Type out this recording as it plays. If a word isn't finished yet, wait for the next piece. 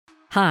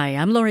Hi,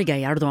 I'm Lori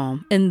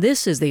Gallardo, and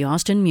this is the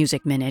Austin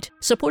Music Minute,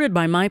 supported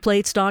by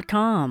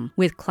MyPlates.com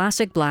with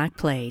classic black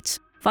plates.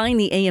 Find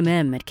the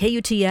AMM at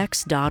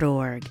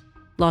KUTX.org.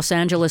 Los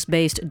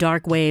Angeles-based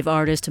dark wave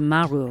artist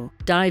Maru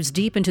dives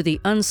deep into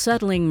the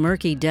unsettling,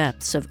 murky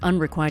depths of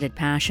unrequited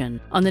passion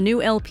on the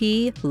new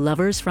LP,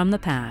 Lovers from the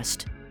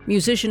Past.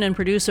 Musician and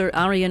producer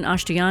Arian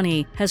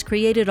Ashtiani has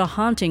created a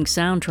haunting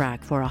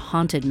soundtrack for a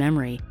haunted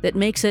memory that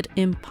makes it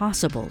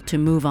impossible to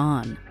move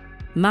on.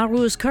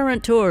 Maru's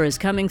current tour is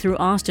coming through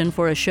Austin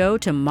for a show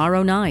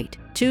tomorrow night,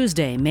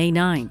 Tuesday, May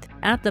 9th,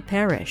 at the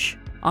Parish.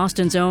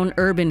 Austin's own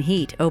Urban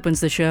Heat opens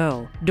the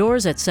show,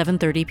 doors at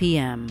 7:30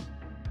 p.m.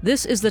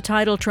 This is the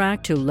title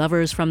track to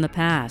Lovers from the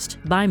Past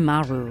by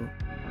Maru.